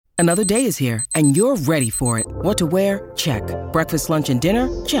Another day is here, and you're ready for it. What to wear? Check. Breakfast, lunch, and dinner?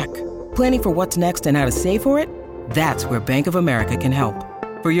 Check. Planning for what's next and how to save for it? That's where Bank of America can help.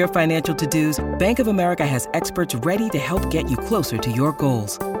 For your financial to-dos, Bank of America has experts ready to help get you closer to your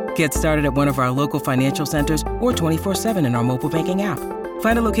goals. Get started at one of our local financial centers or 24/7 in our mobile banking app.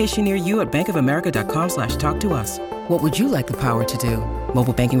 Find a location near you at bankofamerica.com/talktous. What would you like the power to do?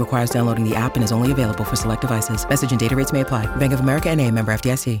 Mobile banking requires downloading the app and is only available for select devices. Message and data rates may apply. Bank of America N.A., member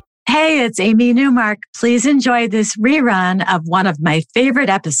FDIC. Hey, it's Amy Newmark. Please enjoy this rerun of one of my favorite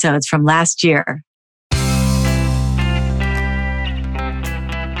episodes from last year.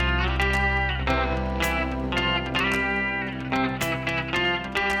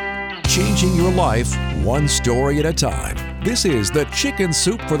 Changing your life one story at a time. This is the Chicken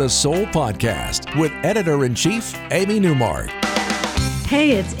Soup for the Soul podcast with Editor-in-Chief Amy Newmark.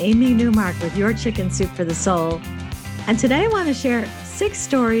 Hey, it's Amy Newmark with your Chicken Soup for the Soul. And today I want to share 6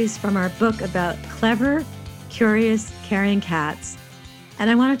 stories from our book about clever, curious, caring cats. And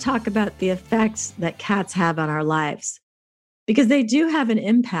I want to talk about the effects that cats have on our lives, because they do have an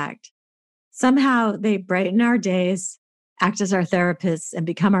impact. Somehow they brighten our days, act as our therapists, and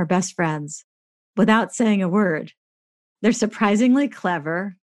become our best friends without saying a word. They're surprisingly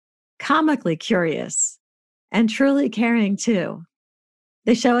clever, comically curious, and truly caring too.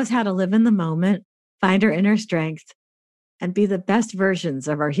 They show us how to live in the moment, find our inner strength, and be the best versions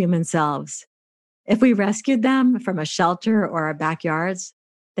of our human selves. If we rescued them from a shelter or our backyards,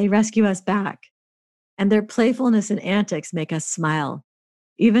 they rescue us back. And their playfulness and antics make us smile,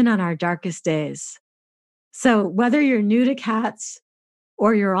 even on our darkest days. So whether you're new to cats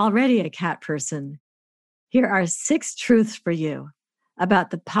or you're already a cat person, here are 6 truths for you about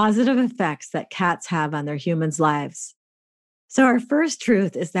the positive effects that cats have on their humans' lives. So our first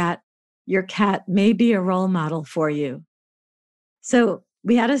truth is that your cat may be a role model for you. So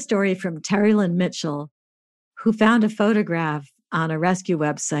we had a story from Terry Lynn Mitchell, who found a photograph on a rescue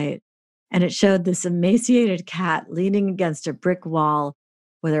website, and it showed this emaciated cat leaning against a brick wall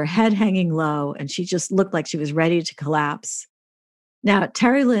with her head hanging low, and she just looked like she was ready to collapse. Now,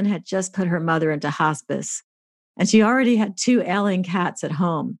 Terry Lynn had just put her mother into hospice, and she already had 2 ailing cats at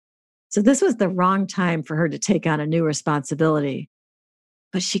home. So this was the wrong time for her to take on a new responsibility.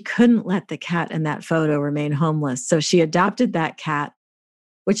 But she couldn't let the cat in that photo remain homeless. So she adopted that cat,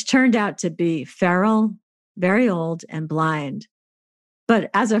 which turned out to be feral, very old, and blind. But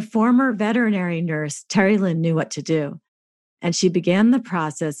as a former veterinary nurse, Terry Lynn knew what to do. And she began the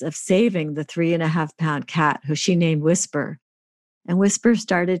process of saving the 3.5-pound cat, who she named Whisper. And Whisper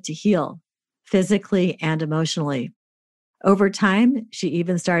started to heal physically and emotionally. Over time, she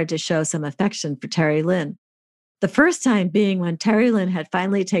even started to show some affection for Terry Lynn. The first time being when Terry Lynn had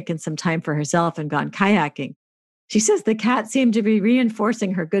finally taken some time for herself and gone kayaking. She says the cat seemed to be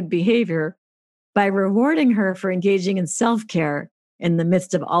reinforcing her good behavior by rewarding her for engaging in self-care in the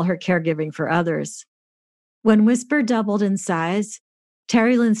midst of all her caregiving for others. When Whisper doubled in size,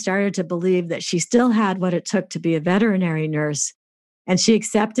 Terry Lynn started to believe that she still had what it took to be a veterinary nurse, and she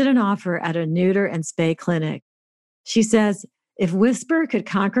accepted an offer at a neuter and spay clinic. She says, if Whisper could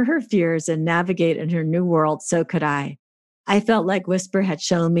conquer her fears and navigate in her new world, so could I. I felt like Whisper had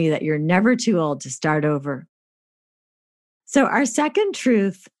shown me that you're never too old to start over. So our second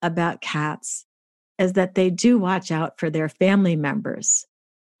truth about cats is that they do watch out for their family members.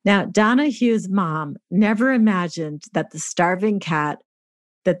 Now, Donna Hughes' mom never imagined that the starving cat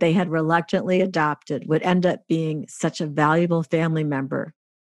that they had reluctantly adopted would end up being such a valuable family member.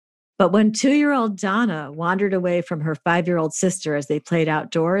 But when 2-year-old Donna wandered away from her 5-year-old sister as they played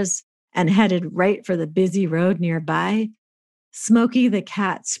outdoors and headed right for the busy road nearby, Smokey the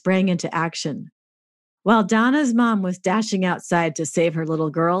cat sprang into action. While Donna's mom was dashing outside to save her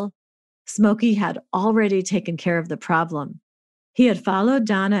little girl, Smokey had already taken care of the problem. He had followed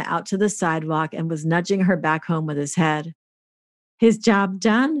Donna out to the sidewalk and was nudging her back home with his head. His job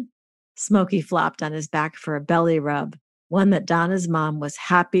done, Smokey flopped on his back for a belly rub, one that Donna's mom was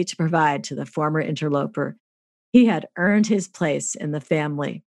happy to provide to the former interloper. He had earned his place in the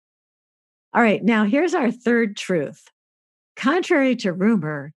family. All right, now here's our third truth. Contrary to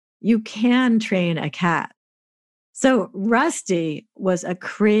rumor, you can train a cat. So Rusty was a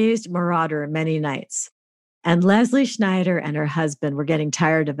crazed marauder many nights, and Leslie Schneider and her husband were getting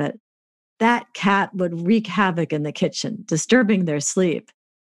tired of it. That cat would wreak havoc in the kitchen, disturbing their sleep.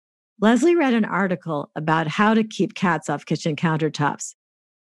 Leslie read an article about how to keep cats off kitchen countertops,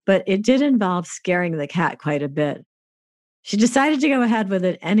 but it did involve scaring the cat quite a bit. She decided to go ahead with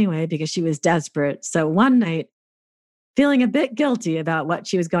it anyway because she was desperate. So one night, feeling a bit guilty about what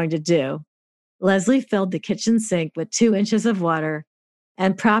she was going to do, Leslie filled the kitchen sink with 2 inches of water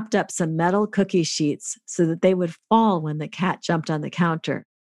and propped up some metal cookie sheets so that they would fall when the cat jumped on the counter.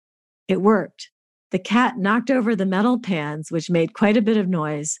 It worked. The cat knocked over the metal pans, which made quite a bit of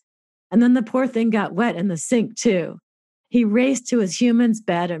noise, and then the poor thing got wet in the sink too. He raced to his human's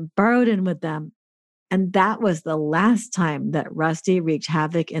bed and burrowed in with them. And that was the last time that Rusty wreaked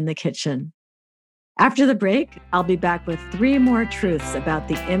havoc in the kitchen. After the break, I'll be back with 3 more truths about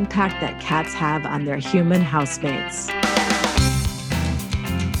the impact that cats have on their human housemates.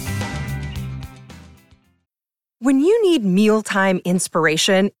 When you need mealtime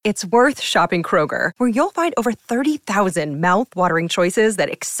inspiration, it's worth shopping Kroger, where you'll find over 30,000 mouth-watering choices that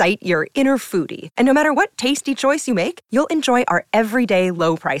excite your inner foodie. And no matter what tasty choice you make, you'll enjoy our everyday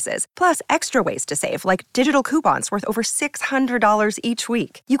low prices, plus extra ways to save, like digital coupons worth over $600 each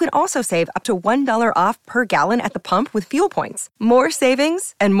week. You can also save up to $1 off per gallon at the pump with fuel points. More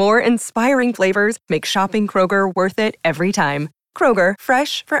savings and more inspiring flavors make shopping Kroger worth it every time. Kroger,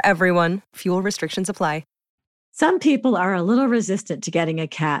 fresh for everyone. Fuel restrictions apply. Some people are a little resistant to getting a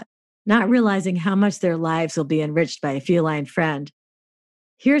cat, not realizing how much their lives will be enriched by a feline friend.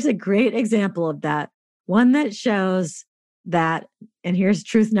 Here's a great example of that, one that shows that, and here's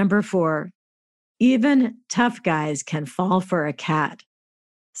truth number 4, even tough guys can fall for a cat.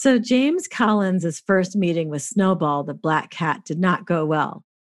 So James Collins' first meeting with Snowball, the black cat, did not go well.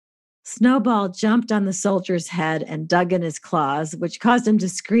 Snowball jumped on the soldier's head and dug in his claws, which caused him to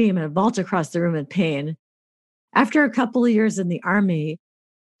scream and vault across the room in pain. After a couple of years in the army,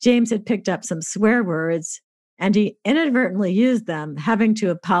 James had picked up some swear words, and he inadvertently used them, having to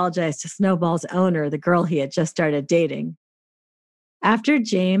apologize to Snowball's owner, the girl he had just started dating. After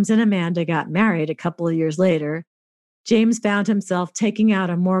James and Amanda got married a couple of years later, James found himself taking out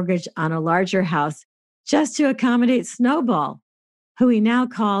a mortgage on a larger house just to accommodate Snowball, who he now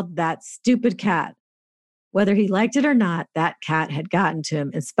called that stupid cat. Whether he liked it or not, that cat had gotten to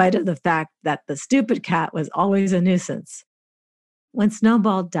him in spite of the fact that the stupid cat was always a nuisance. When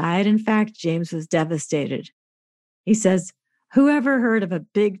Snowball died, in fact, James was devastated. He says, "Whoever heard of a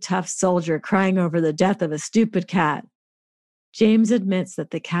big, tough soldier crying over the death of a stupid cat?" James admits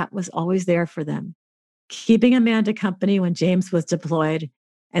that the cat was always there for them, keeping Amanda company when James was deployed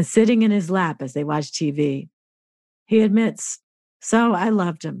and sitting in his lap as they watched TV. He admits, "So I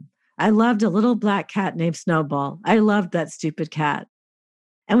loved him. I loved a little black cat named Snowball. I loved that stupid cat."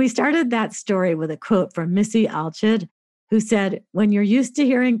 And we started that story with a quote from Missy Alchid, who said, "When you're used to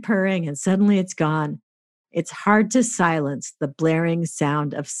hearing purring and suddenly it's gone, it's hard to silence the blaring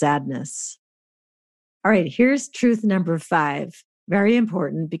sound of sadness." All right, here's truth number 5. Very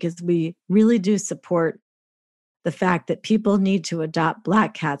important because we really do support the fact that people need to adopt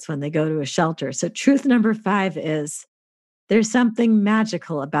black cats when they go to a shelter. So truth number 5 is, there's something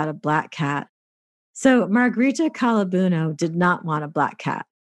magical about a black cat. So Margarita Calabuno did not want a black cat.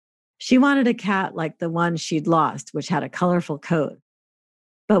 She wanted a cat like the one she'd lost, which had a colorful coat.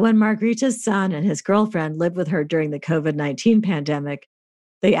 But when Margarita's son and his girlfriend lived with her during the COVID-19 pandemic,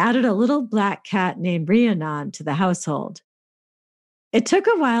 they added a little black cat named Rhiannon to the household. It took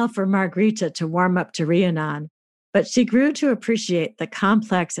a while for Margarita to warm up to Rhiannon, but she grew to appreciate the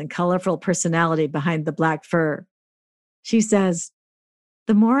complex and colorful personality behind the black fur. She says,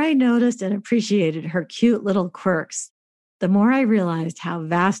 "The more I noticed and appreciated her cute little quirks, the more I realized how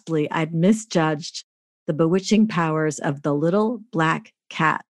vastly I'd misjudged the bewitching powers of the little black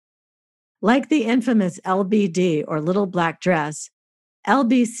cat. Like the infamous LBD or little black dress,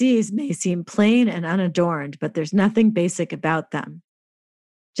 LBCs may seem plain and unadorned, but there's nothing basic about them."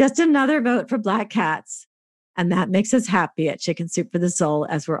 Just another vote for black cats. And that makes us happy at Chicken Soup for the Soul,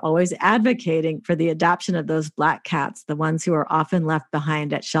 as we're always advocating for the adoption of those black cats, the ones who are often left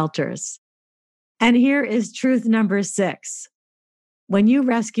behind at shelters. And here is truth number 6. When you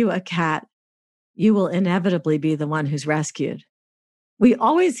rescue a cat, you will inevitably be the one who's rescued. We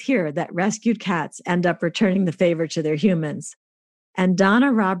always hear that rescued cats end up returning the favor to their humans. And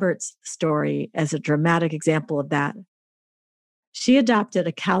Donna Roberts' story is a dramatic example of that. She adopted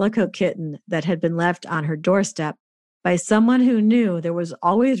a calico kitten that had been left on her doorstep by someone who knew there was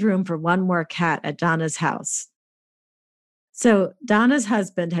always room for one more cat at Donna's house. So Donna's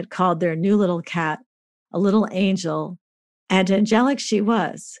husband had called their new little cat a little angel, and angelic she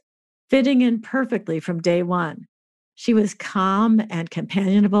was, fitting in perfectly from day one. She was calm and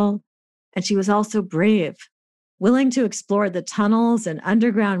companionable, and she was also brave, willing to explore the tunnels and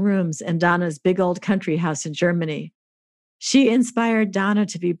underground rooms in Donna's big old country house in Germany. She inspired Donna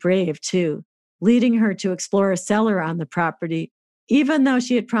to be brave too, leading her to explore a cellar on the property, even though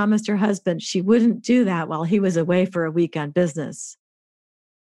she had promised her husband she wouldn't do that while he was away for a week on business.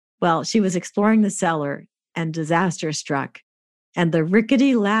 Well, she was exploring the cellar and disaster struck. and the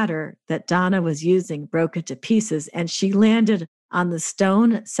rickety ladder that Donna was using broke into pieces, and she landed on the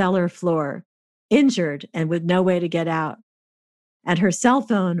stone cellar floor, injured and with no way to get out. And her cell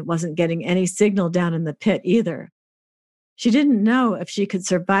phone wasn't getting any signal down in the pit either. She didn't know if she could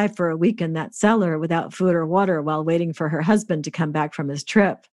survive for a week in that cellar without food or water while waiting for her husband to come back from his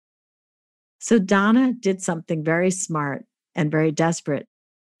trip. So Donna did something very smart and very desperate.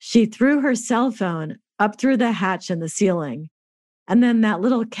 She threw her cell phone up through the hatch in the ceiling, and then that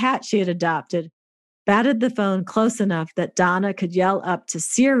little cat she had adopted batted the phone close enough that Donna could yell up to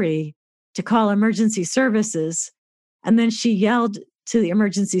Siri to call emergency services, and then she yelled to the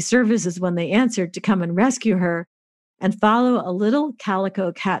emergency services when they answered to come and rescue her and follow a little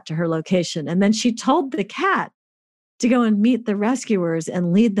calico cat to her location. And then she told the cat to go and meet the rescuers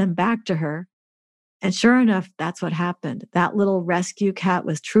and lead them back to her. And sure enough, that's what happened. That little rescue cat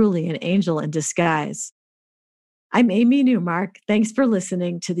was truly an angel in disguise. I'm Amy Newmark. Thanks for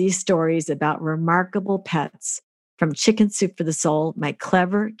listening to these stories about remarkable pets from Chicken Soup for the Soul, my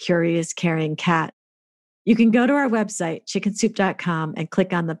clever, curious, caring cat. You can go to our website, chickensoup.com, and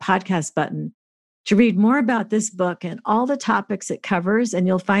click on the podcast button to read more about this book and all the topics it covers. And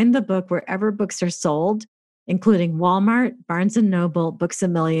you'll find the book wherever books are sold, including Walmart, Barnes & Noble, Books A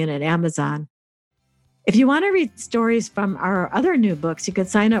Million, and Amazon. If you want to read stories from our other new books, you can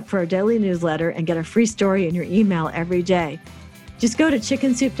sign up for our daily newsletter and get a free story in your email every day. Just go to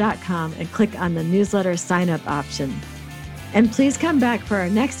chickensoup.com and click on the newsletter sign-up option. And please come back for our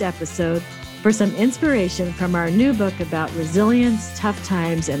next episode for some inspiration from our new book about resilience, tough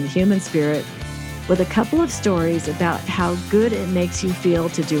times, and the human spirit, with a couple of stories about how good it makes you feel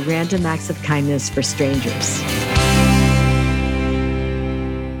to do random acts of kindness for strangers.